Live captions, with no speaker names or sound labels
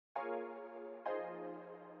NY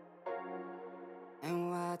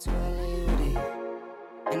to LA with it.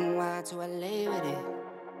 NY to LA with it.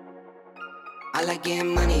 I like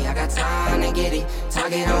getting money, I got time to get it.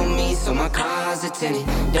 Target on me, so my car's a tinted.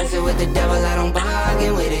 Dancing with the devil, I don't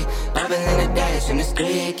bargain with it. Bobbing in the dash, and the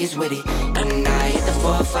stick is with it. And I hit the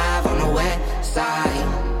 4-5 on the west side.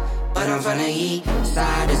 But I'm from the east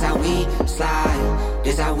side, this how we slide.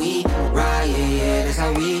 This how we ride, yeah, this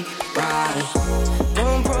how we ride.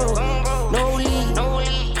 Going pro, no lead.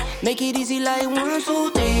 Make it easy like 1,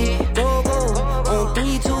 2, 3. Go, go, on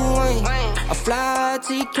 3, 2, 1. I fly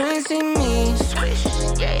till you can't see me. Swish,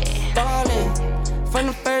 yeah. Ballin'. From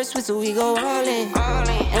the first whistle, we go all in.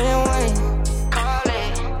 And one, call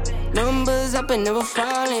it. Numbers up and never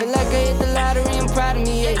falling. Feel like I hit the lottery, I'm proud of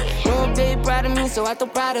me, yeah. No one paid proud of me, so I throw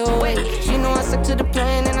pride away. She know I stuck to the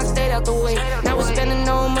plan and I stayed out the way. Now we're spending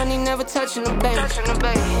no money, never touching the bank.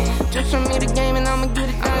 Just from me the game and I'ma get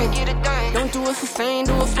it done. Don't do it for fame,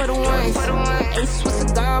 do it for the ones. Ace with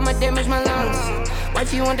cigar, my damage my lungs.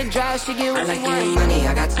 Wife, you want the drive, she get what I like getting money,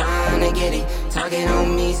 I got time to get it. Target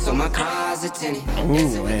on me, so my car's are tinted.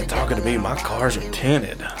 Ooh, man, talking to me, my cars are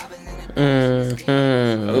tinted. Yeah.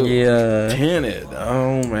 Tinted.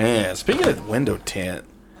 Oh, man. Speaking of window tint,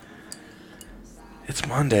 it's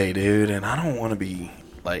Monday, dude, and I don't want to be,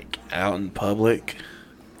 like, out in public.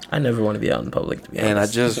 I never want to be out in public, to be And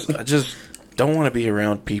honest. I just don't want to be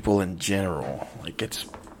around people in general. Like,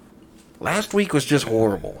 last week was just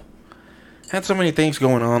horrible. Had so many things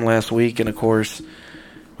going on last week, and of course,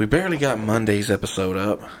 we barely got Monday's episode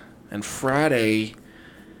up. And Friday,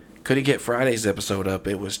 couldn't get Friday's episode up.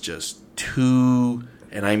 It was just too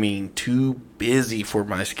busy for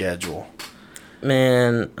my schedule.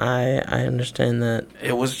 Man, I understand that.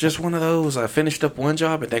 It was just one of those. I finished up one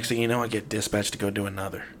job, and next thing you know, I get dispatched to go do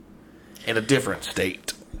another. In a different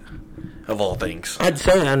state, of all things. I'd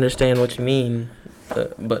say I understand what you mean,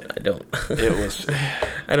 but I don't. It was...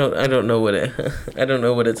 I don't know what I don't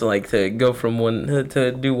know what it's like to go from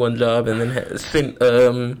to do one job and then spend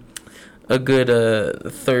a good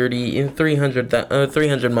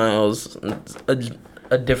 300 miles a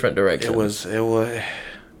different direction. It was.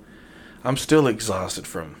 I'm still exhausted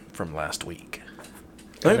from last week.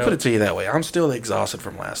 Let me put it to you that way. I'm still exhausted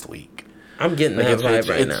from last week. I'm getting that vibe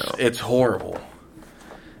right now. It's horrible.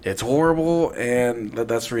 It's horrible, and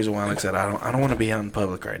that's the reason why, like I said, I don't want to be out in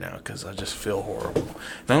public right now because I just feel horrible.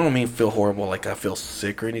 And I don't mean feel horrible like I feel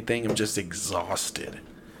sick or anything. I'm just exhausted.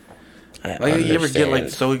 Like you ever get like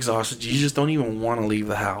so exhausted you just don't even want to leave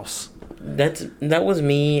the house. That was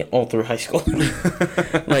me all through high school.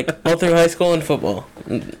 Like all through high school and football.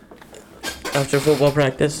 After football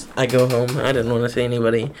practice, I go home. I didn't want to see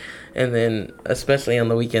anybody. And then, especially on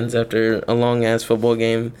the weekends after a long-ass football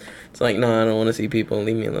game, it's like, no, I don't want to see people.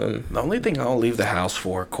 Leave me alone. The only thing I'll leave the house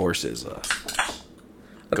for, of course, is go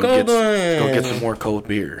get some more cold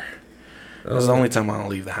beer. That's the only time I'll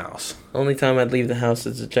leave the house. Only time I'd leave the house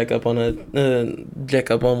is to check up on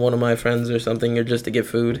one of my friends or something, or just to get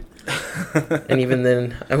food. And even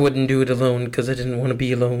then, I wouldn't do it alone because I didn't want to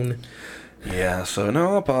be alone. Yeah, so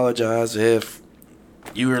no, I apologize if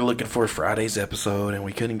you were looking for Friday's episode and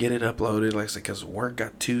we couldn't get it uploaded, like I said, because work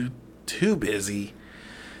got too busy.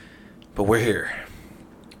 But we're here.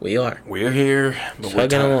 We're here. But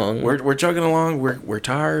chugging along. We're chugging along. We're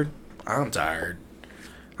tired. I'm tired.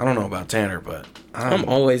 I don't know about Tanner, but I'm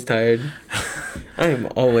always tired. I am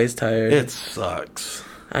always tired. It sucks.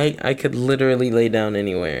 I could literally lay down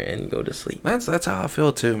anywhere and go to sleep. That's how I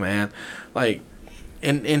feel too, man. Like,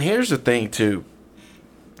 and here's the thing too.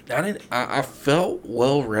 I felt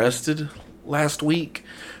well rested last week,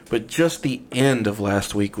 but just the end of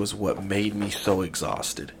last week was what made me so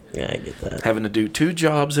exhausted. Yeah, I get that. Having to do 2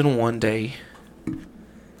 jobs in one day,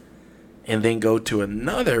 and then go to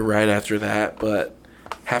another right after that, but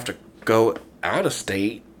have to go out of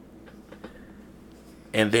state,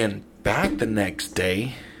 and then back the next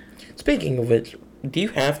day. Speaking of which, do you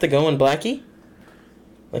have to go in Blackie?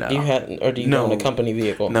 Like, No. do you go in a company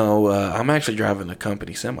vehicle? No, I'm actually driving the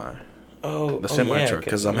company semi. The semi truck,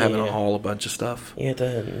 because I'm having to haul a bunch of stuff. You have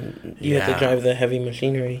to drive the heavy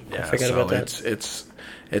machinery. Yeah, I forgot about that.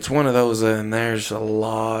 It's one of those, and there's a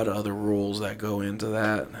lot of other rules that go into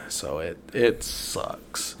that, so it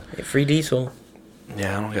sucks. Free diesel.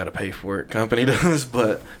 Yeah, I don't got to pay for it. Company does,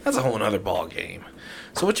 but that's a whole other ball game.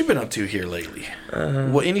 So what you been up to here lately?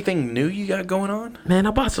 Anything new you got going on? Man,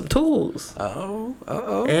 I bought some tools. Oh.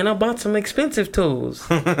 And I bought some expensive tools.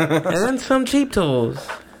 And some cheap tools.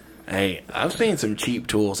 Hey, I've seen some cheap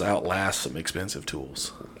tools outlast some expensive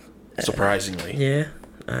tools. Surprisingly. Yeah,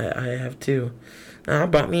 I have too. I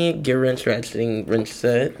bought me a gear wrench ratcheting wrench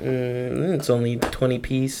set. It's only 20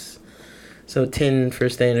 piece. So 10 for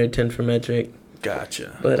standard, 10 for metric.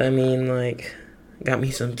 Gotcha. But I mean, like, got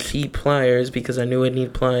me some cheap pliers because I knew I'd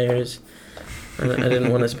need pliers. I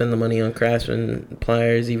didn't want to spend the money on Craftsman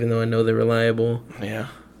pliers, even though I know they're reliable. Yeah.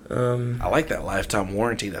 I like that lifetime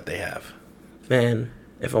warranty that they have. Man,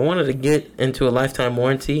 if I wanted to get into a lifetime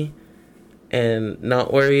warranty and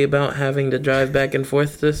not worry about having to drive back and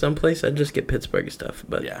forth to someplace, I'd just get Pittsburgh stuff.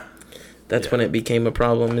 But yeah, that's when it became a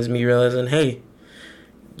problem, is me realizing, hey,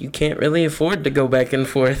 you can't really afford to go back and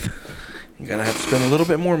forth. You're going to have to spend a little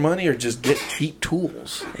bit more money or just get cheap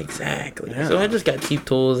tools. Exactly. Yeah. So I just got cheap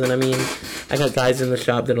tools, and I mean, I got guys in the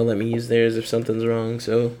shop that'll let me use theirs if something's wrong,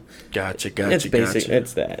 so... Gotcha. It's basic. Gotcha.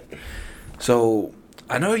 It's that. So,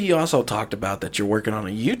 I know you also talked about that you're working on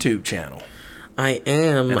a YouTube channel. I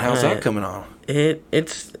am. And how's that coming on?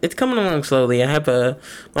 It's coming along slowly. I have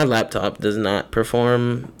my laptop does not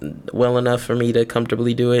perform well enough for me to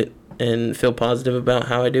comfortably do it and feel positive about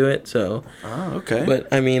how I do it. So, okay. But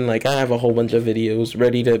I mean, like, I have a whole bunch of videos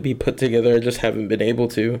ready to be put together. I just haven't been able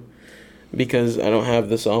to because I don't have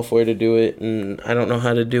the software to do it, and I don't know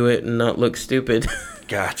how to do it and not look stupid.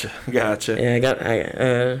 Gotcha. Yeah, I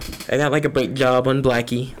got like a brake job on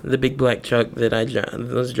Blackie, the big black truck that I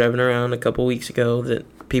was driving around a couple weeks ago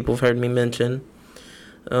that people have heard me mention.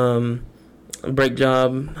 A brake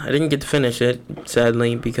job, I didn't get to finish it,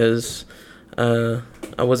 sadly, because I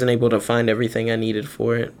wasn't able to find everything I needed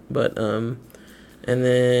for it. But and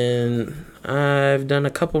then I've done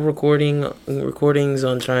a couple recordings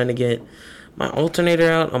on trying to get my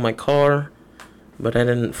alternator out on my car. But I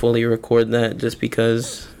didn't fully record that just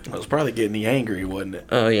because... It was probably getting you angry, wasn't it?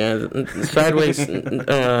 Oh, yeah. Sideways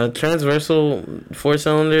transversal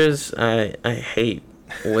 4-cylinders, I hate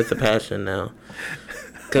with a passion now.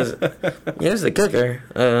 Because here's the kicker.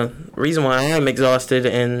 Reason why I am exhausted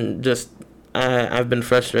and just... I've been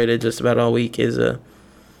frustrated just about all week is...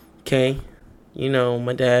 Okay, you know,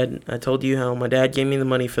 my dad... I told you how my dad gave me the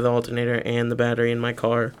money for the alternator and the battery in my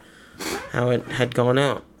car. How it had gone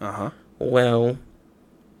out. Uh-huh. Well...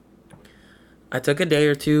 I took a day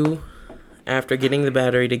or two after getting the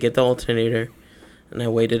battery to get the alternator, and I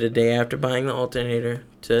waited a day after buying the alternator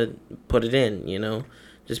to put it in, you know,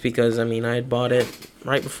 just because, I mean, I had bought it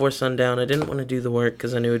right before sundown. I didn't want to do the work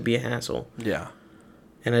because I knew it would be a hassle. Yeah.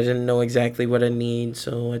 And I didn't know exactly what I need,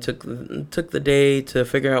 so I took the day to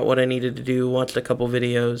figure out what I needed to do, watched a couple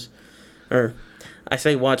videos, or... I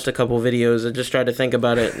say watched a couple videos. I just tried to think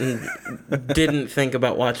about it and didn't think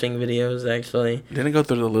about watching videos, actually. Didn't go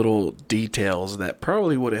through the little details that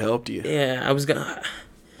probably would have helped you. Yeah,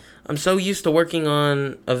 I'm so used to working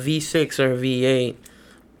on a V6 or a V8.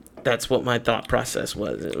 That's what my thought process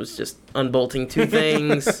was. It was just unbolting two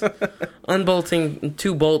things, unbolting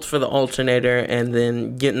 2 bolts for the alternator, and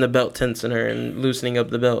then getting the belt tensioner and loosening up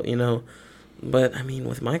the belt, you know. But I mean,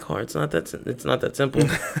 with my car, it's not that simple.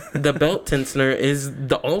 The belt tensioner is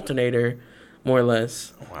the alternator, more or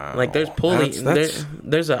less. Wow. Like there's pulley,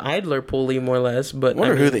 there's an idler pulley, more or less. But I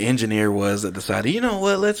wonder who the engineer was that decided. You know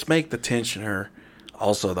what? Let's make the tensioner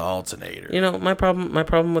also the alternator. You know, my problem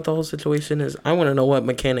with the whole situation is I want to know what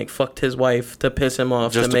mechanic fucked his wife to piss him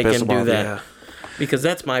off Just to make him do off, that. Yeah. Because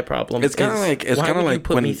that's my problem. It's kind of like why would you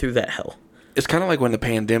put me through that hell? It's kind of like when the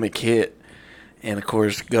pandemic hit. And, of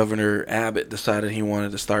course, Governor Abbott decided he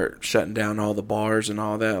wanted to start shutting down all the bars and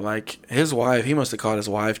all that. Like, his wife, he must have caught his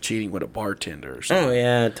wife cheating with a bartender or something. Oh,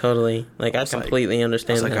 yeah, totally. Like, I completely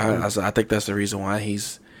understand that. I think that's the reason why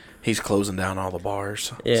he's closing down all the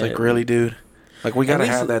bars. Yeah. It's like, really, dude? Like, we got to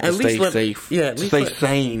have that to stay safe. Yeah, to stay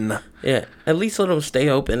sane. Yeah, at least let them stay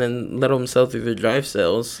open and let them sell through their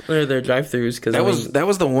drive-sales or their drive-thrus. That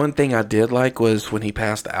was the one thing I did like was when he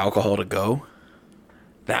passed the alcohol to go.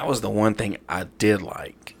 That was the one thing I did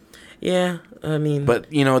like. Yeah, I mean...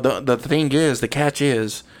 But, you know, the thing is, the catch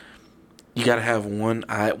is, you got to have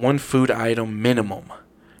one food item minimum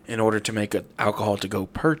in order to make an alcohol-to-go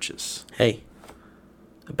purchase. Hey,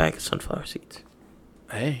 a bag of sunflower seeds.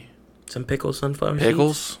 Hey. Some pickled sunflower seeds.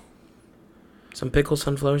 Pickles? Some pickled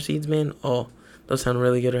sunflower seeds, man. Oh, those sound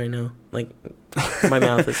really good right now. Like, my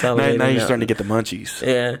mouth is salivating. Now you're starting to get the munchies.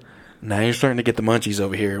 Yeah. Now you're starting to get the munchies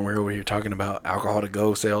over here, and we're over here talking about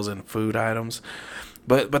alcohol-to-go sales and food items.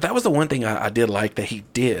 But that was the one thing I did like that he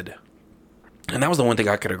did. And that was the one thing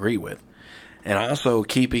I could agree with. And also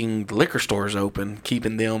keeping liquor stores open,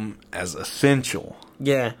 keeping them as essential.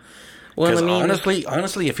 Yeah. Well, I mean...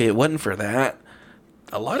 Honestly, if it wasn't for that,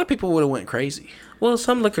 a lot of people would have went crazy. Well,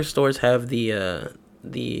 some liquor stores have the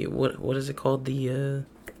what is it called? The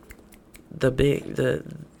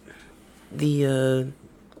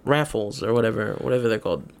raffles or whatever they're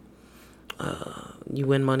called. you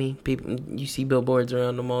win money. People, you see billboards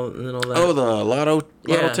around them all and all that. Oh, the lotto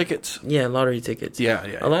tickets. Yeah, lottery tickets. Yeah.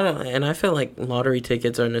 A lot of, and I feel like lottery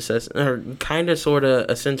tickets are kind of sort of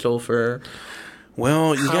essential for.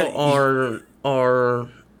 Well, you our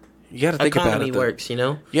you got to think about it. Works, you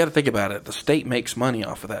know. You got to think about it. The state makes money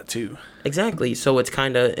off of that too. Exactly. So it's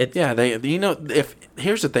kind of Yeah, if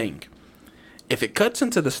here's the thing, if it cuts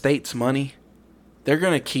into the state's money, they're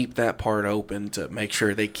going to keep that part open to make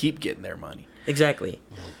sure they keep getting their money. Exactly.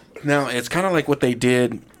 Now, it's kind of like what they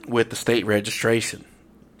did with the state registration.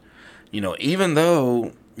 You know, even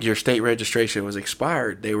though your state registration was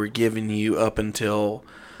expired, they were giving you up until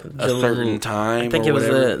a certain time. I think it was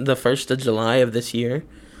the 1st of July of this year.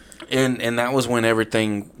 And that was when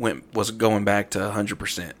everything was going back to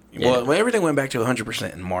 100%. Yeah. Well, everything went back to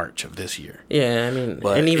 100% in March of this year. Yeah, I mean,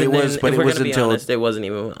 but and even it was, then, but if it we're was going to be until honest, it wasn't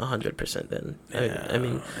even 100% then. Yeah, I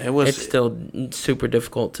mean, it's still super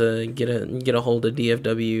difficult to get a hold of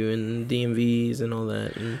DFW and DMVs and all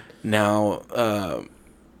that. And now,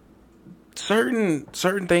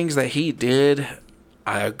 certain things that he did,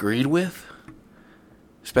 I agreed with.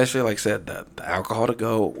 Especially, like I said, the alcohol to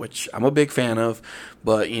go, which I'm a big fan of.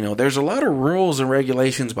 But, you know, there's a lot of rules and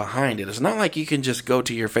regulations behind it. It's not like you can just go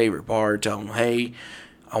to your favorite bar and tell them, hey,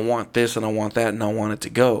 I want this and I want that and I want it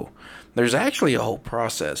to go. There's actually a whole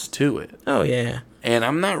process to it. Oh, yeah. And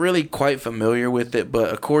I'm not really quite familiar with it.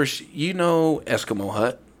 But, of course, you know Eskimo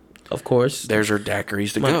Hut. Of course. There's her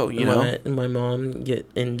daiquiris to go, you know. My mom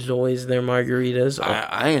enjoys their margaritas.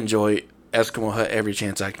 I enjoy Eskimo Hut every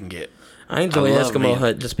chance I can get. I enjoy Eskimo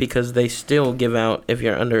Hut just because they still give out, if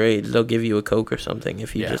you're underage, they'll give you a Coke or something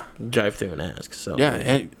if you just drive through and ask. So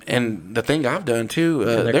yeah, and the thing I've done too,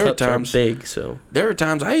 there are times big. So there are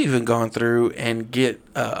times I even gone through and get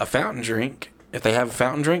a fountain drink if they have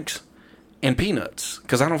fountain drinks and peanuts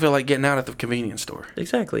because I don't feel like getting out at the convenience store.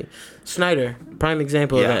 Exactly, Snyder, prime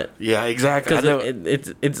example of that. Yeah, exactly.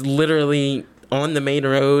 Because it's literally on the main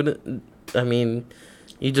road. I mean,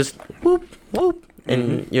 you just whoop whoop.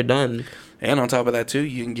 And you're done. And on top of that, too,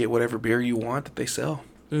 you can get whatever beer you want that they sell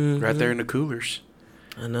right there in the coolers.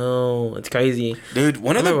 I know. It's crazy. Dude,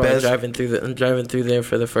 one of the best... I'm driving through there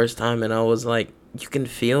for the first time, and I was like, you can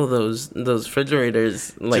feel those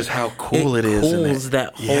refrigerators. Like, just how cool it is. Cools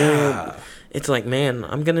that whole... It's like, man,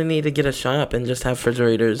 I'm going to need to get a shop and just have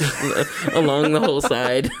refrigerators along the whole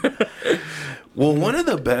side. Well, one of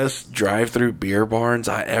the best drive-through beer barns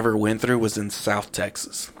I ever went through was in South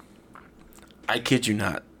Texas. I kid you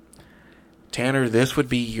not. Tanner, this would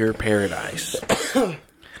be your paradise.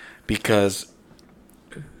 Because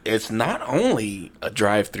it's not only a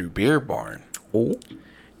drive-through beer barn. Oh.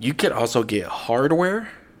 You could also get hardware,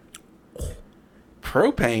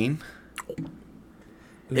 propane. Man.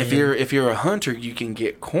 If you're a hunter, you can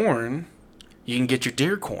get corn. You can get your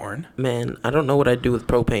deer corn. Man, I don't know what I'd do with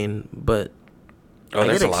propane, but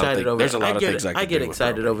there's a lot of things I get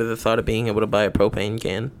excited over the thought of being able to buy a propane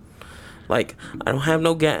can. Like, I don't have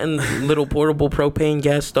no little portable propane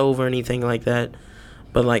gas stove or anything like that.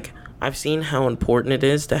 But, like, I've seen how important it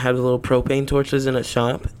is to have the little propane torches in a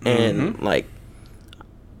shop. And, like,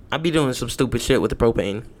 I'd be doing some stupid shit with the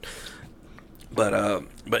propane.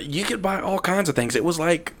 But you could buy all kinds of things. It was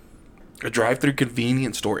like a drive-through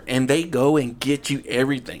convenience store. And they go and get you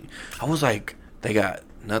everything. I was like, they got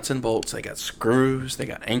nuts and bolts. They got screws. They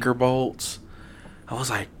got anchor bolts. I was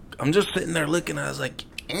like, I'm just sitting there looking. I was like...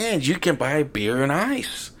 And you can buy beer and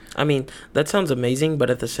ice. I mean, that sounds amazing, but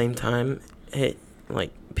at the same time,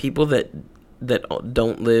 like people that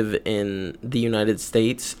don't live in the United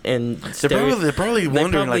States and they're probably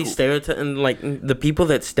wondering like the people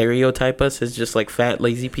that stereotype us as just like fat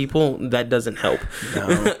lazy people, that doesn't help.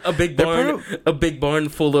 No. a big barn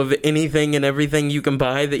full of anything and everything you can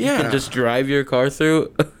buy that you can just drive your car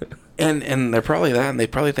through. And they're probably that, and they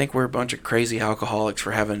probably think we're a bunch of crazy alcoholics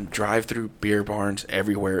for having drive-through beer barns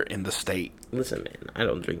everywhere in the state. Listen, man, I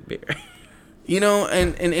don't drink beer. You know,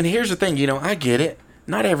 and here's the thing, you know, I get it.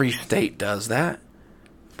 Not every state does that,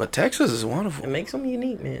 but Texas is one of them. It makes them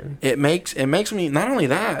unique, man. It makes me, not only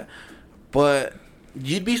that, but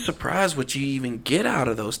you'd be surprised what you even get out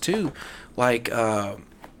of those too. Like going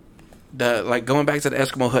back to the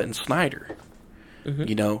Eskimo Hut in Snyder,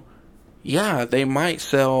 you know. Yeah, they might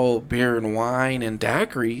sell beer and wine and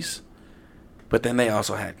daiquiris, but then they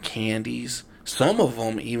also had candies. Some of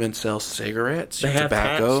them even sell cigarettes, they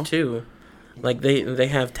tobacco. Have taps too. Like they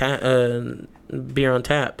have beer on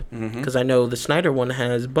tap. Because I know the Snyder one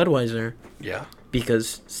has Budweiser. Yeah.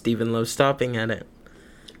 Because Steven loves stopping at it.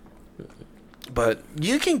 But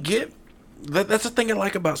you can get... That's the thing I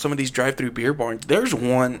like about some of these drive-through beer barns. There's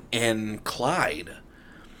one in Clyde.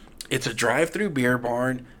 It's a drive-through beer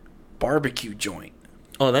barn. barbecue joint.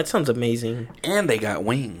 Oh, that sounds amazing. And they got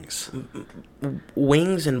wings.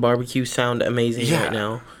 Wings and barbecue sound amazing right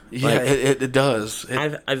now. Yeah, Like, it does.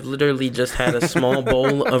 I've literally just had a small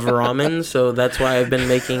bowl of ramen, so that's why I've been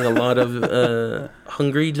making a lot of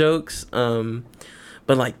hungry jokes. But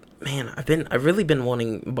like, man, I've really been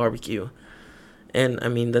wanting barbecue, and I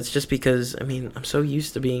mean that's just because I'm so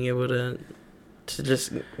used to being able to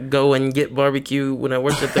just go and get barbecue when I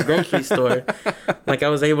worked at the grocery store. Like I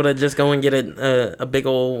was able to just go and get a big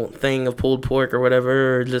old thing of pulled pork or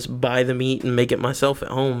whatever, or just buy the meat and make it myself at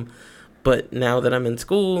home. But now that I'm in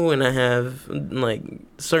school and I have like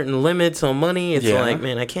certain limits on money, it's like,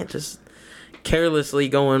 man, I can't just carelessly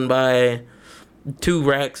go and buy 2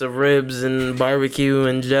 racks of ribs and barbecue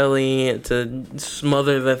and jelly to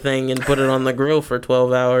smother the thing and put it on the grill for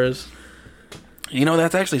 12 hours. You know,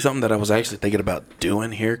 that's actually something that I was actually thinking about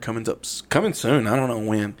doing here coming soon. I don't know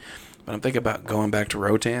when, but I'm thinking about going back to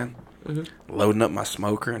Rotan, loading up my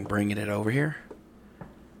smoker and bringing it over here.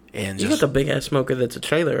 And you got the big ass smoker that's a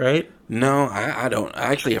trailer, right? No, I don't.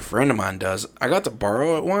 Actually, a friend of mine does. I got to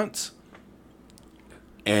borrow it once,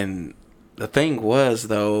 and the thing was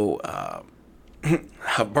though,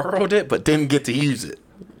 I borrowed it but didn't get to use it.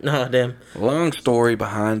 Oh, damn. Long story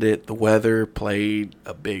behind it. The weather played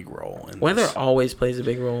a big role. Weather always plays a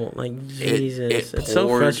big role. Like, Jesus. It's so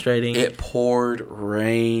frustrating. It poured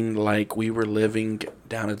rain like we were living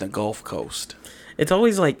down at the Gulf Coast. It's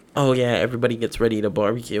always like, oh, yeah, everybody gets ready to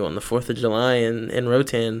barbecue on the 4th of July in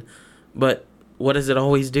Rotan. But what does it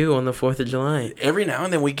always do on the 4th of July? Every now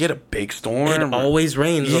and then we get a big storm. It always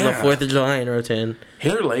rains on the 4th of July in Rotan.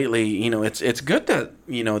 Here lately, you know, it's good that,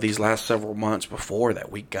 you know, these last several months before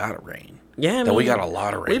that we got rain. Yeah, we got a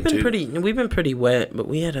lot of rain. We've been pretty wet, but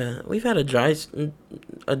we've had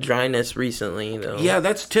a dryness recently though. Yeah,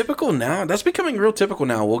 that's typical now. That's becoming real typical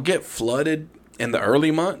now. We'll get flooded in the early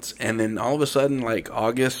months, and then all of a sudden, like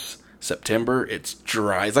August, September, it's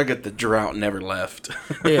dry. It's like the drought never left.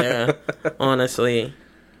 Yeah, honestly,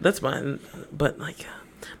 that's mine. But like,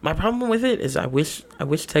 my problem with it is I wish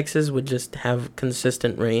Texas would just have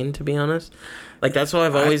consistent rain. To be honest, like that's why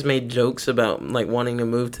I've always made jokes about like wanting to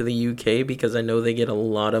move to the UK, because I know they get a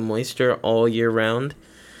lot of moisture all year round.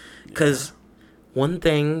 Because one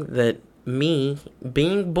thing that me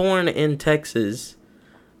being born in Texas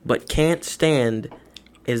but can't stand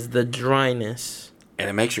is the dryness. And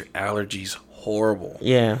it makes your allergies horrible.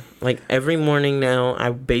 Yeah. Like every morning now, I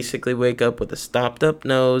basically wake up with a stopped up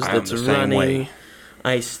nose that's running.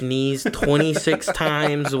 I sneeze 26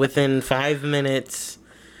 times within 5 minutes.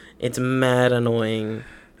 It's mad annoying.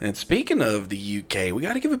 And speaking of the UK, we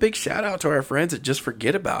got to give a big shout out to our friends at Just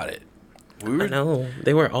Forget About It. I know.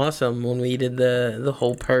 They were awesome when we did the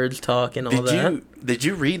whole purge talk and all that. Did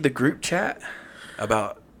you read the group chat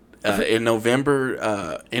about in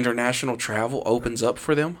November international travel opens up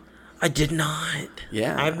for them? I did not.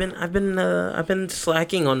 Yeah, I've been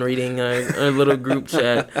slacking on reading our little group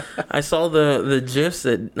chat. I saw the gifs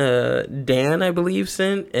that Dan, I believe,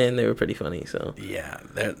 sent, and they were pretty funny. So yeah,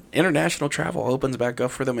 that international travel opens back up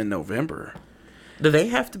for them in November. Do they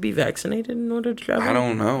have to be vaccinated in order to travel? I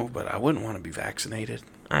don't know, but I wouldn't want to be vaccinated.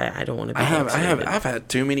 I don't want to be vaccinated. I've had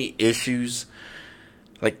too many issues.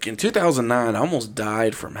 Like in 2009, I almost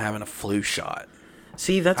died from having a flu shot.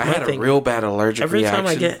 See, that's my thing. I had a real bad allergic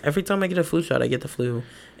reaction. Every time I get a flu shot, I get the flu,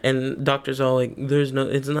 and doctors are like,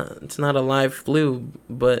 it's not a live flu,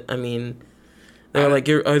 but I mean, they're like,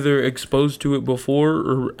 you're either exposed to it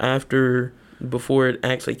before or before it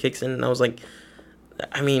actually kicks in. And I was like,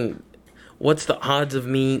 I mean, what's the odds of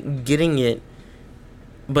me getting it,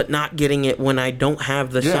 but not getting it when I don't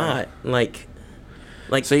have the shot? Like,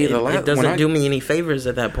 see, it doesn't do me any favors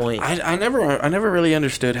at that point. I never really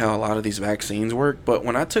understood how a lot of these vaccines work, but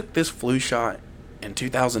when I took this flu shot in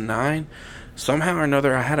 2009, somehow or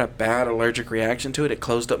another I had a bad allergic reaction to it. It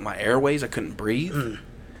closed up my airways. I couldn't breathe.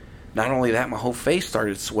 Not only that, my whole face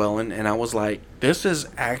started swelling, and I was like, this is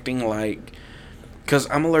acting like...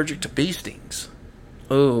 Because I'm allergic to bee stings.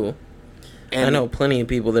 Oh. I know plenty of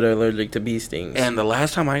people that are allergic to bee stings. And the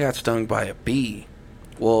last time I got stung by a bee...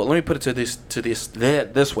 Well, let me put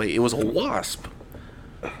it this way. It was a wasp.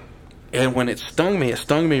 And when it stung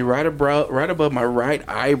me right above my right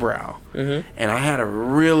eyebrow. Mm-hmm. And I had a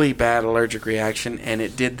really bad allergic reaction, and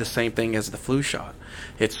it did the same thing as the flu shot.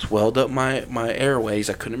 It swelled up my airways.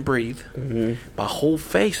 I couldn't breathe. Mm-hmm. My whole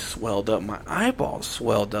face swelled up. My eyeballs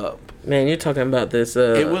swelled up. Man, you're talking about this.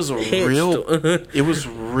 It was it was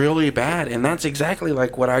really bad, and that's exactly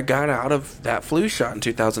like what I got out of that flu shot in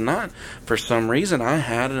 2009. For some reason, I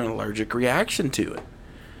had an allergic reaction to it,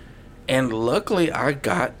 and luckily, I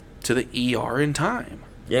got to the ER in time.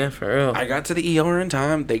 Yeah, for real. I got to the ER in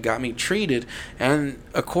time. They got me treated. And,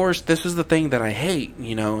 of course, this is the thing that I hate.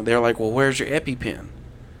 You know, they're like, well, where's your EpiPen?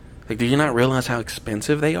 Like, do you not realize how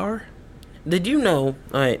expensive they are? Did you know,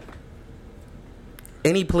 alright,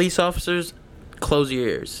 any police officers, close your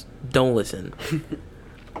ears. Don't listen.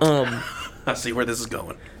 I see where this is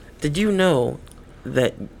going. Did you know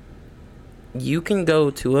that you can go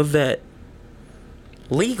to a vet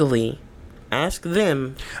legally, ask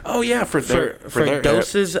them Oh, yeah, for their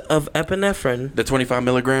doses of epinephrine? the 25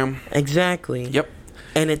 milligram. Exactly. Yep.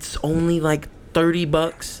 And it's only like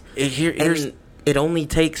 $30. Here's And it only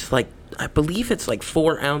takes like, I believe it's like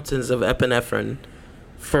 4 ounces of epinephrine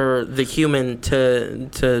for the human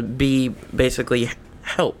to be basically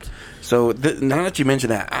helped. So now that you mention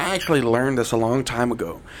that, I actually learned this a long time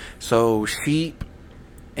ago. So sheep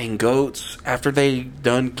and goats, after they're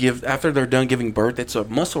done giving birth, it's a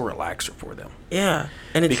muscle relaxer for them. Yeah,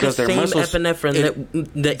 and it's Because the their same muscles- epinephrine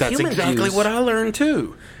that That's humans exactly use. what I learned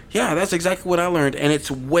too. Yeah, that's exactly what I learned, and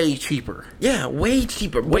it's way cheaper. Yeah, way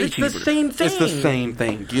cheaper. But Way it's cheaper. the same thing. It's the same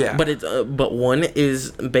thing. Yeah, But it's but one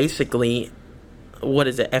is basically, what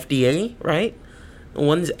is it? FDA, right?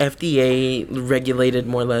 One's FDA regulated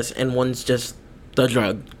more or less, and one's just the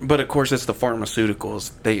drug. But of course, it's the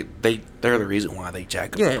pharmaceuticals. They're the reason why they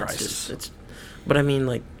jack up Yeah, the prices. but I mean,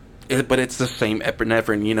 like, But it's the same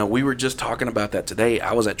epinephrine. You know, we were just talking about that today.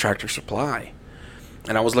 I was at Tractor Supply,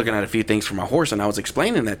 and I was looking at a few things for my horse, and I was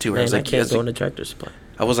explaining that to her. man, I can't go I into Tractor Supply.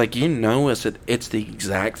 was like, you know, it's the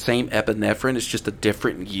exact same epinephrine. It's just a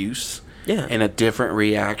different use. Yeah. And a different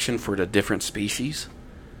reaction for the different species.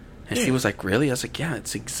 And she Yeah. was like, really? I was like, yeah,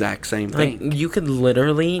 it's the exact same Like, thing. you could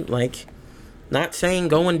literally, like, not saying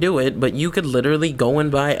go and do it, but you could literally go and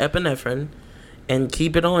buy epinephrine and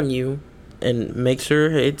keep it on you and make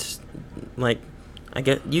sure it's, like, I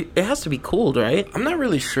get you. It has to be cooled, right? I'm not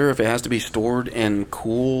really sure if it has to be stored in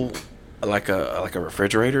cool, like a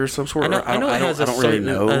refrigerator or some sort. I know it has I don't really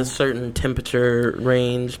know. a certain temperature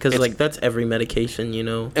range because, It's- like, that's every medication, you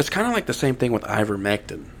know. It's kind of like the same thing with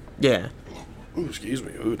ivermectin. Yeah. Ooh, excuse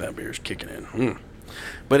me. Ooh, that beer's kicking in.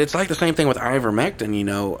 But it's like the same thing with ivermectin, you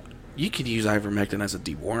know. You could use ivermectin as a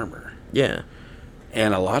dewormer. Yeah.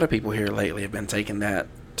 And a lot of people here lately have been taking that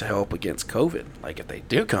to help against COVID. Like, if they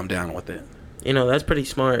do come down with it. You know, that's pretty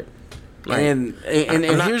smart. Like, And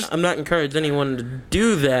here's... I'm not encouraging anyone to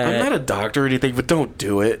do that. I'm not a doctor or anything, but don't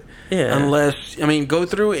do it. Yeah. Unless, I mean, go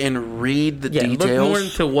through and read the details. Look more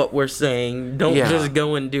into what we're saying. Don't Yeah. just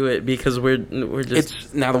go and do it because we're just...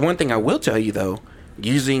 It's now the one thing I will tell you though,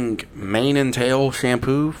 using mane and tail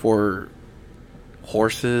shampoo for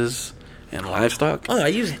horses and livestock. Oh, I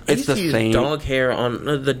used to use dog hair on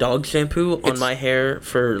the dog shampoo on my hair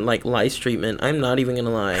for like lice treatment. I'm not even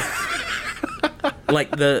gonna lie.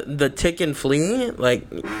 Like the tick and flea, like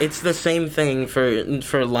it's the same thing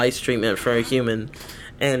for lice treatment for a human.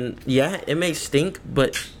 And yeah, it may stink,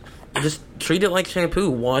 but just treat it like shampoo.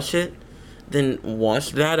 Wash it, then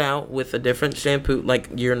wash that out with a different shampoo, like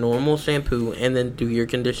your normal shampoo, and then do your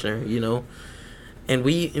conditioner, you know.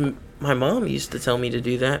 And my mom used to tell me to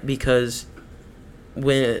do that because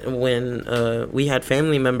when we had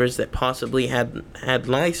family members that possibly had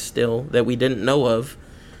lice still that we didn't know of,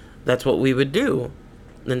 that's what we would do.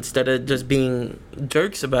 Instead of just being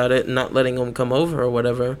jerks about it and not letting them come over or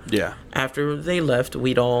whatever. Yeah. After they left,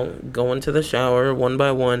 we'd all go into the shower one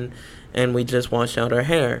by one, and we'd just wash out our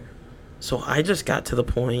hair. So I just got to the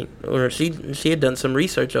point where she had done some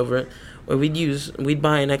research over it, where we'd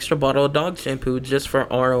buy an extra bottle of dog shampoo just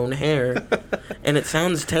for our own hair, and it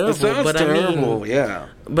sounds terrible. It sounds terrible. I mean, yeah.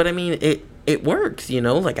 But I mean, it works, you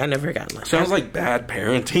know. Like I never got like Sounds like bad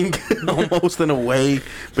parenting, almost in a way.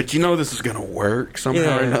 But you know this is gonna work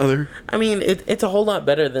somehow or another. I mean, it's a whole lot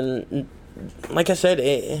better than, like I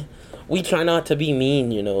said, we try not to be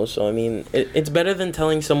mean, you know. So I mean, it's better than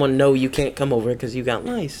telling someone no, you can't come over because you got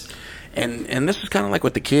lice. And this is kind of like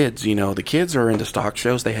with the kids, you know. The kids are into stock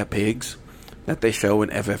shows. They have pigs that they show in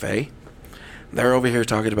FFA. They're over here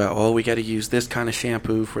talking about, oh, we got to use this kind of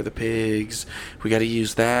shampoo for the pigs. We got to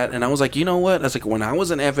use that. And I was like, you know what? I was like, when I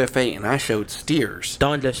was in FFA and I showed steers,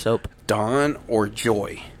 Dawn dish soap. Dawn or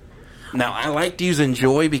Joy. Now, I liked using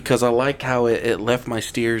Joy because I like how it left my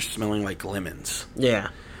steers smelling like lemons. Yeah.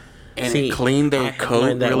 And it cleaned their coat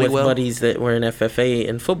learned that really with well. buddies that were in FFA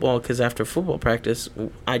in football, because after football practice,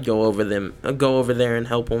 I'd go over there and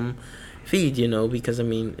help them feed, you know, because I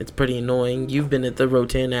mean it's pretty annoying. You've been at the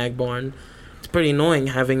Rotan Ag Barn. It's pretty annoying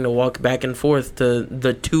having to walk back and forth to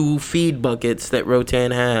the 2 feed buckets that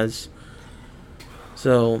Rotan has.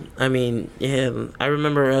 So I mean, yeah, I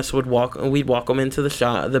remember we'd walk them into the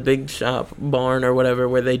shop, the big shop barn or whatever,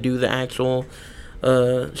 where they do the actual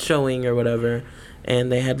showing or whatever.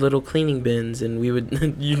 and they had little cleaning bins, and we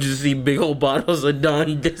would you just see big old bottles of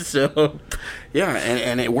Dawn dish soap. Yeah,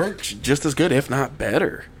 and it works just as good, if not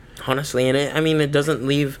better. Honestly, and it doesn't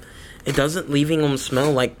leaving them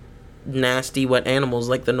smell like nasty wet animals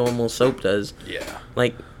like the normal soap does. Yeah.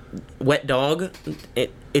 Like wet dog,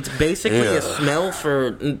 it's basically a smell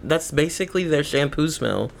that's basically their shampoo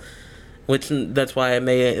smell. That's why I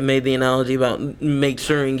made the analogy about make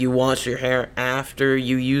sure you wash your hair after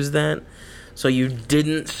you use that, so you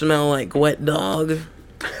didn't smell like wet dog.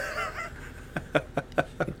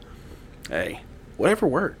 Hey, whatever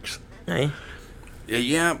works. Hey.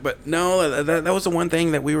 Yeah, but no, that was the one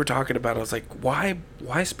thing that we were talking about. I was like, why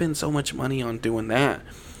spend so much money on doing that?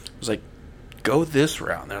 I was like, go this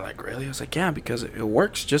route. And they're like, really? I was like, yeah, because it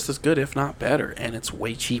works just as good, if not better, and it's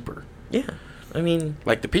way cheaper. Yeah, I mean...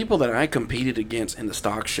 Like, the people that I competed against in the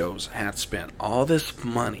stock shows had spent all this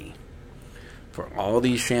money for all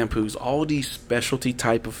these shampoos, all these specialty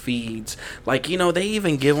type of feeds. Like, they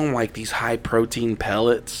even give them, like, these high-protein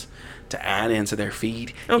pellets to add into their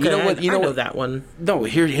feed. Okay, you know what? I know that one. No,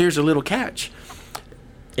 here's a little catch.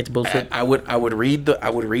 It's bullshit. I would read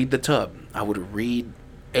the tub. I would read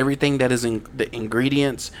everything that is in the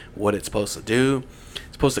ingredients, what it's supposed to do.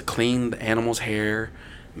 It's supposed to clean the animal's hair,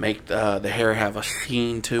 make the hair have a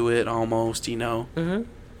sheen to it almost, Mm-hmm.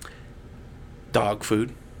 Dog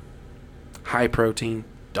food. High protein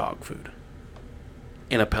dog food.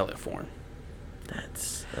 In a pellet form.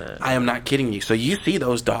 That's... I am not kidding you. So you see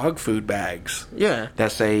those dog food bags. Yeah.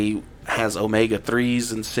 That say has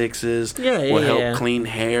omega-3s and 6s. Yeah, will help clean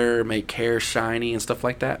hair, make hair shiny and stuff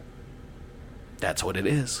like that. That's what it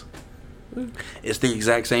is. It's the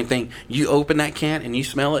exact same thing. You open that can and you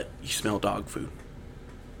smell it, you smell dog food.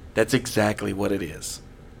 That's exactly what it is.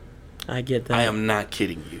 I get that. I am not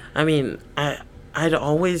kidding you. I mean, I'd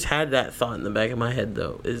always had that thought in the back of my head,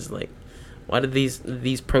 though, is like, why did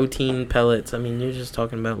these protein pellets, I mean, you're just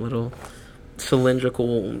talking about little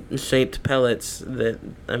cylindrical shaped pellets that,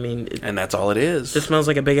 I mean... And that's all it is. It just smells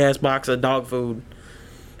like a big-ass box of dog food.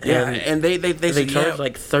 Yeah, and they charge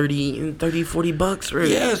like $40 for it.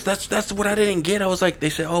 Yes, that's what I didn't get. I was like, they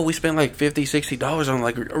said, oh, we spent like $50-$60. I'm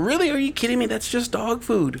like, really? Are you kidding me? That's just dog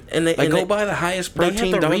food. And they go buy the highest protein. They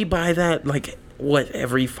have to rebuy that like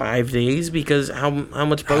every 5 days because how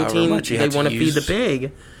much protein they want to feed the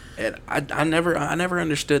pig. And I never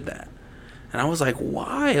understood that. And I was like,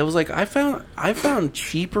 why? I was like, I found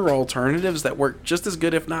cheaper alternatives that work just as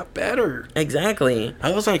good, if not better. Exactly.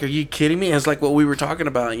 I was like, are you kidding me? It's like what we were talking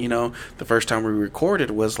about, the first time we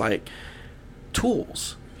recorded was like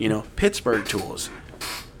tools, Pittsburgh tools.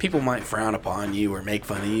 People might frown upon you or make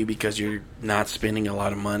fun of you because you're not spending a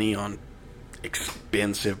lot of money on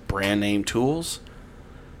expensive brand name tools.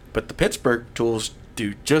 But the Pittsburgh tools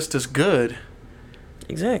do just as good.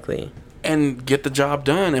 Exactly. And get the job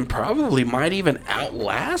done, and probably might even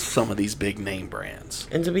outlast some of these big name brands.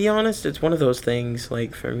 And to be honest, it's one of those things,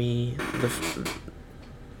 like, for me,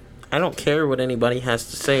 I don't care what anybody has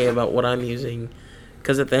to say about what I'm using,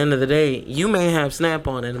 because at the end of the day, you may have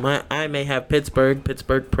Snap-on, and I may have Pittsburgh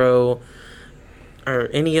Pro, or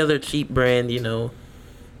any other cheap brand,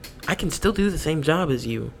 I can still do the same job as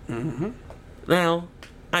you. Mm-hmm. Now,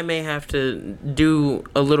 I may have to do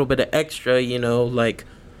a little bit of extra, like...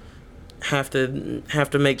 have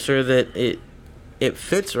to make sure that it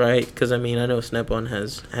fits right, because I mean I know Snap-on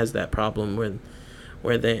has that problem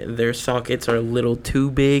where their sockets are a little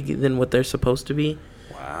too big than what they're supposed to be.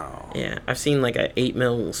 Wow. Yeah, I've seen like a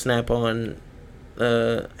 8mm Snap-on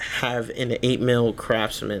have an 8mm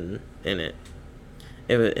Craftsman in it.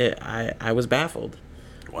 I was baffled.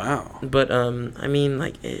 Wow. But I mean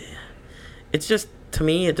like it's just, to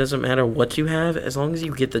me, it doesn't matter what you have as long as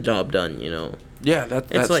you get the job done, Yeah,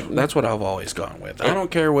 that's what I've always gone with. I don't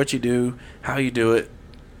care what you do, how you do it.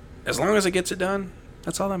 As long as it gets it done,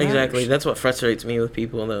 that's all that matters. Exactly. That's what frustrates me with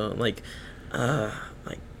people, though. Like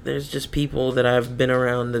there's just people that I've been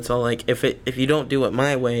around that's all like, if you don't do it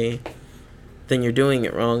my way, then you're doing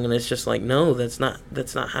it wrong. And it's just like, no, that's not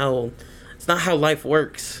how life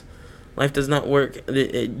works. Life does not work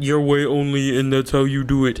your way only, and that's how you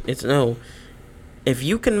do it. It's no. If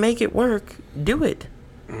you can make it work, do it.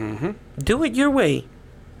 Mm-hmm. Do it your way.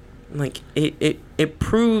 Like, it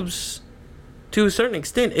proves, to a certain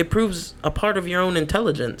extent, it proves a part of your own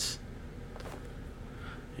intelligence.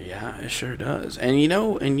 Yeah, it sure does.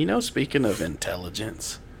 And speaking of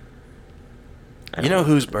intelligence,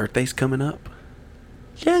 whose birthday's coming up?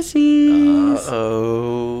 Jesse's.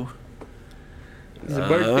 Uh-oh. He's a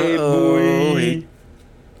birthday boy.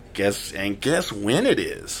 Guess when it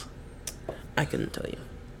is. I couldn't tell you.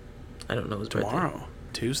 I don't know his birthday. Tomorrow,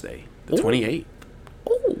 Tuesday, the 28th.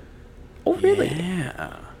 Oh. Oh, really?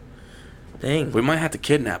 Yeah. Dang. We might have to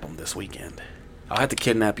kidnap him this weekend. I'll have to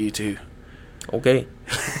kidnap you too. Okay.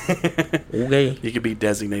 Okay. You could be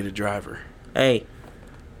designated driver. Hey.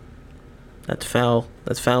 That's foul.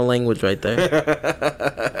 That's foul language right there.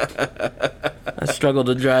 I struggle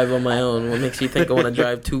to drive on my own. What makes you think I want to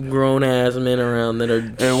drive two grown-ass men around that are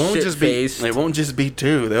shit-faced? It won't just be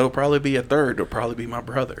two. There'll probably be a third. It'll probably be my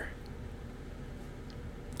brother.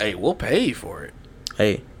 Hey, we'll pay you for it.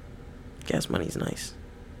 Hey. Gas money's nice.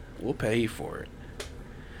 We'll pay you for it.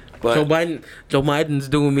 But Joe Biden's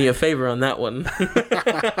doing me a favor on that one.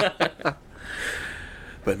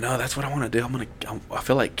 But no, that's what I want to do. I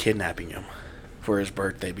feel like kidnapping him for his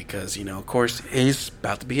birthday because, of course, he's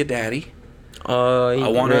about to be a daddy. I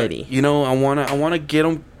want ready. I want to get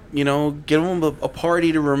him, give him a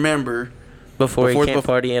party to remember before he can't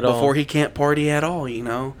party at all. Before he can't party at all,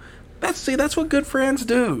 That's what good friends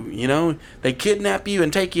do, They kidnap you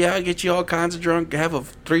and take you out, get you all kinds of drunk, have a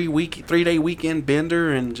 3-day weekend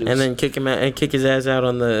bender, and then kick him out and kick his ass out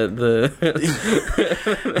on the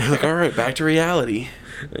like, all right, back to reality.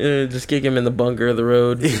 Just kick him in the bunker of the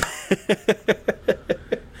road.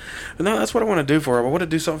 No, that's what I want to do for him. I want to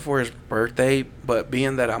do something for his birthday, but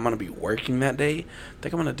being that I'm going to be working that day, I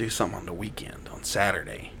think I'm going to do something on the weekend, on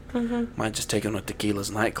Saturday. Mm-hmm. Might just take him to Tequila's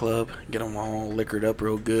nightclub, get them all liquored up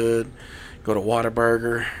real good, go to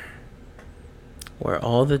Whataburger. Where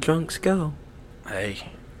all the drunks go.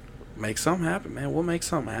 Hey, make something happen, man. We'll make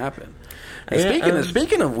something happen. And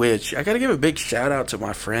speaking of which, I got to give a big shout out to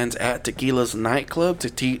my friends at Tequila's nightclub.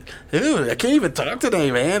 Dude, I can't even talk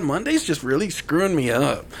today, man. Monday's just really screwing me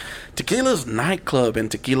up. Tequila's nightclub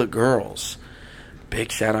and Tequila Girls.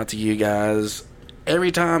 Big shout out to you guys.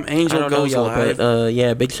 Every time Angel goes live,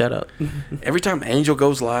 big shout out. Every time Angel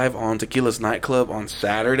goes live on Tequila's nightclub on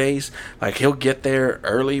Saturdays, like he'll get there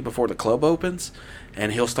early before the club opens,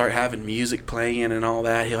 and he'll start having music playing and all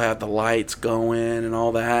that. He'll have the lights going and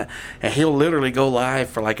all that, and he'll literally go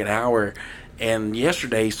live for like an hour. And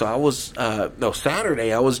yesterday,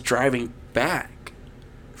 Saturday, I was driving back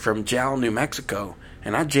from Jal, New Mexico,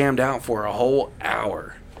 and I jammed out for a whole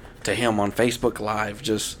hour to him on Facebook Live,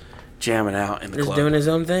 just jamming out in the club. Just doing his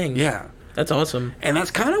own thing. Yeah. That's awesome. And that's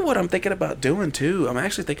kind of what I'm thinking about doing, too. I'm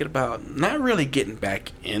actually thinking about not really getting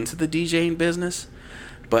back into the DJing business,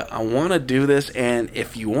 but I want to do this. And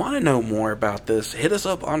if you want to know more about this, hit us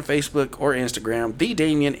up on Facebook or Instagram, The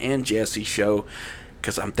Damien and Jesse Show,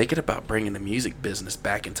 because I'm thinking about bringing the music business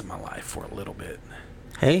back into my life for a little bit.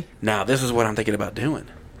 Hey. Now, this is what I'm thinking about doing.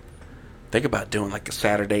 Think about doing like a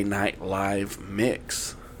Saturday night live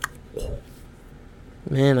mix.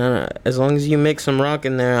 Man, as long as you mix some rock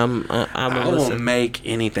in there, I will make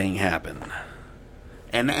anything happen.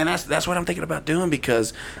 And that's what I'm thinking about doing,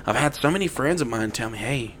 because I've had so many friends of mine tell me,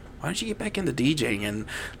 hey, why don't you get back into DJing? And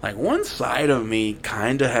like one side of me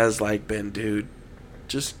kind of has like been, dude,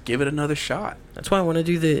 just give it another shot. That's why I want to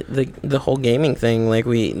do the whole gaming thing, like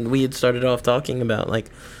we had started off talking about. Like,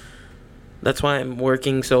 that's why I'm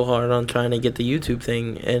working so hard on trying to get the YouTube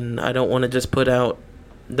thing, and I don't want to just put out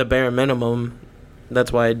the bare minimum.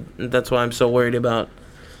 That's why I'm so worried about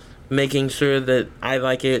making sure that I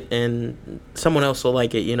like it and someone else will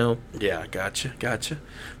like it, Yeah, gotcha.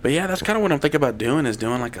 But yeah, that's kind of what I'm thinking about doing, is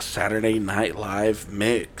doing like a Saturday night live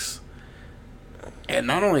mix. And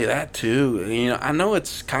not only that, too, I know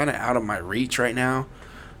it's kind of out of my reach right now,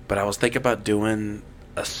 but I was thinking about doing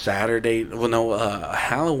a a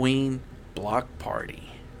Halloween block party.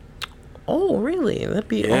 Oh, really? That'd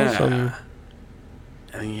be awesome. And,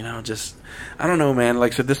 I don't know, man.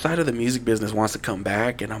 Like, so this side of the music business wants to come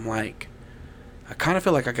back, and I'm like, I kind of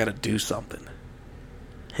feel like I got to do something.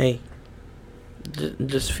 Hey,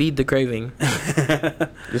 just feed the craving.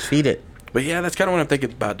 Just feed it. But yeah, that's kind of what I'm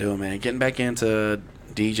thinking about doing, man. Getting back into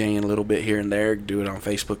DJing a little bit here and there. Do it on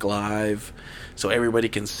Facebook Live so everybody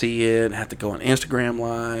can see it. Have to go on Instagram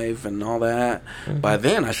Live and all that. Mm-hmm. By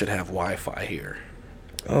then, I should have Wi-Fi here.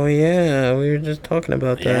 Oh, yeah. We were just talking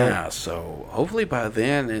about that. Yeah, so hopefully by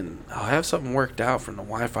then, and I'll have something worked out from the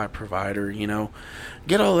Wi-Fi provider,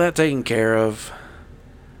 Get all that taken care of.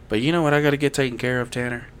 But you know what I got to get taken care of,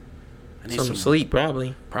 Tanner? I need some sleep,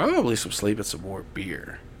 probably. Probably some sleep and some more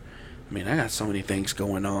beer. I mean, I got so many things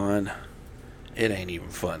going on. It ain't even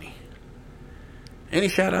funny. Any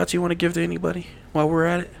shout-outs you want to give to anybody while we're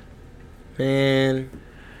at it? Man...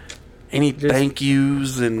 Any thank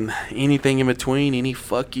yous and anything in between? Any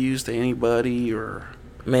fuck yous to anybody? Or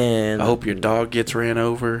man, I hope your dog gets ran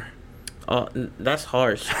over. Oh, that's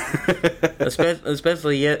harsh.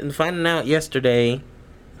 Especially finding out yesterday,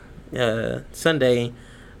 Sunday,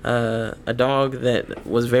 a dog that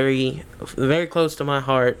was very, very close to my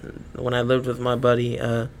heart when I lived with my buddy,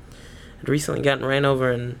 had recently gotten ran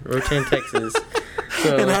over in Rotan, Texas.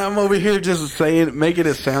 So, and I'm over here just making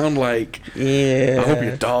it sound like, yeah, I hope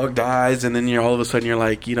your dog dies, and then you're all of a sudden you're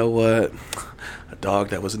like, you know what, a dog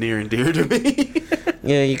that was near and dear to me.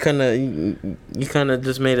 Yeah, you kind of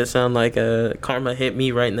just made it sound like karma hit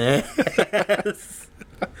me right in the ass.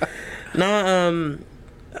 No, I'm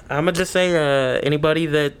gonna just say anybody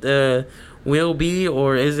that will be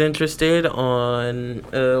or is interested on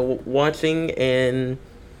watching and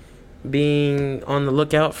being on the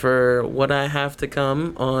lookout for what I have to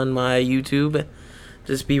come on my YouTube,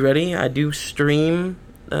 just be ready. I do stream,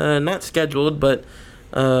 not scheduled, but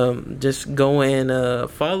just go and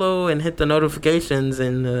follow and hit the notifications,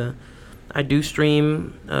 and I do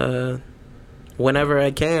stream whenever I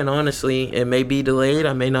can. Honestly, it may be delayed,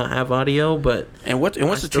 I may not have audio, but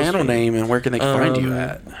what's the channel name, and where can they find you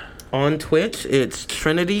at? On Twitch, it's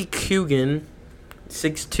Trinity Kugan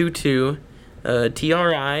 622, TRINITY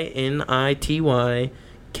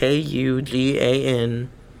KUGAN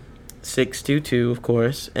 622, of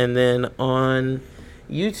course. And then on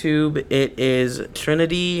YouTube, it is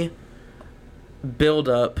Trinity Build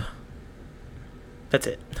Up. That's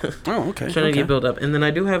it. Oh, okay. Trinity Build Up. And then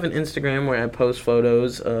I do have an Instagram where I post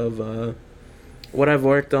photos of what I've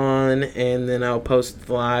worked on, and then I'll post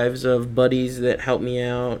lives of buddies that help me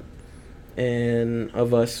out, and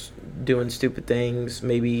of us doing stupid things,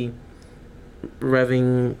 maybe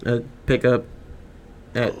revving a pickup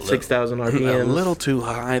at 6,000 RPM. A little too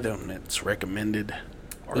high than its recommended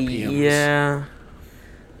RPMs. Yeah.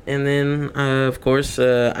 And then, of course,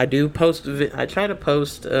 I do post. I try to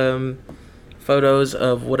post photos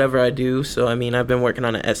of whatever I do. So, I mean, I've been working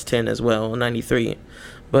on an S10 as well, 93.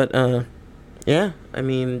 But, yeah, I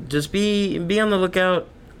mean, just be on the lookout.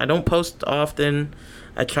 I don't post often.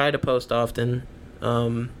 I try to post often.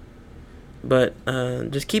 But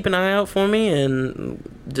just keep an eye out for me, and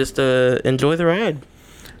just enjoy the ride.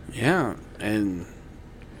 Yeah, and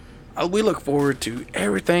we look forward to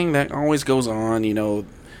everything that always goes on. You know,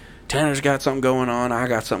 Tanner's got something going on. I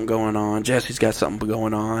got something going on. Jesse's got something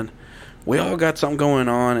going on. We all got something going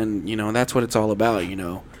on, and, you know, that's what it's all about, you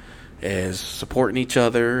know, is supporting each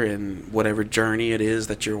other and whatever journey it is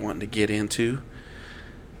that you're wanting to get into.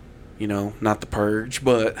 You know, not the purge,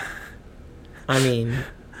 but... I mean...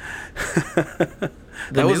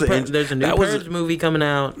 there's a new Purge movie coming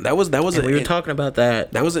out. We were talking about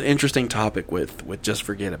that. That was an interesting topic with Just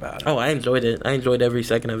Forget About It. Oh, I enjoyed it. I enjoyed every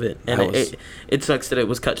second of it, and it sucks that it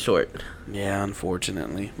was cut short. Yeah,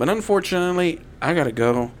 unfortunately. But unfortunately, I gotta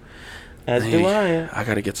go. As do I. I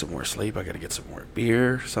gotta get some more sleep. I gotta get some more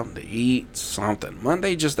beer, something to eat, something.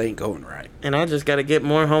 Monday just ain't going right. And I just gotta get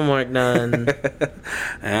more homework done.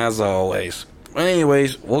 As always.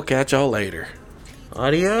 Anyways, we'll catch y'all later.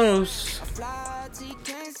 Adios.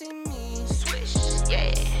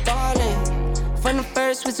 From the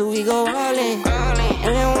first whistle, we go all in.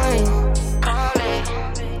 And then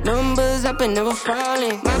numbers up and never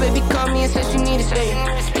falling. My baby called me and said she need to stay.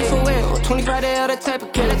 If I will, 25 they are the type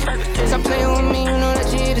of killer. Stop playing with me, you know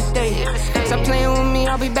that you here to stay. Stop playing with me,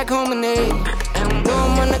 I'll be back home in 8. And know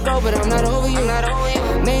I'm on the go, but I'm not over you.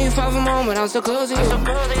 Made you fall from home, but I'm so close to you.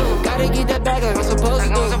 Gotta get that back like I'm supposed to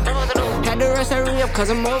do. Had to rush hurry up cause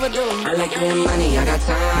I'm overdue. I like getting money, I got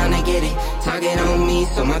time to get it. Target on me,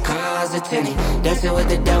 so my car's a tinted. Dancing with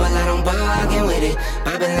the devil, I don't bargain with it.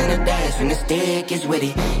 Bobbing in the dash when the stick is with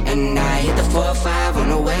it. And I hit the 4-5 on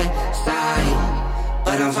the west side,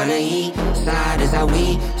 but I'm from the east side. This how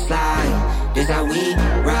we slide, this how we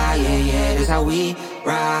ride, yeah, yeah, this how we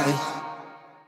ride.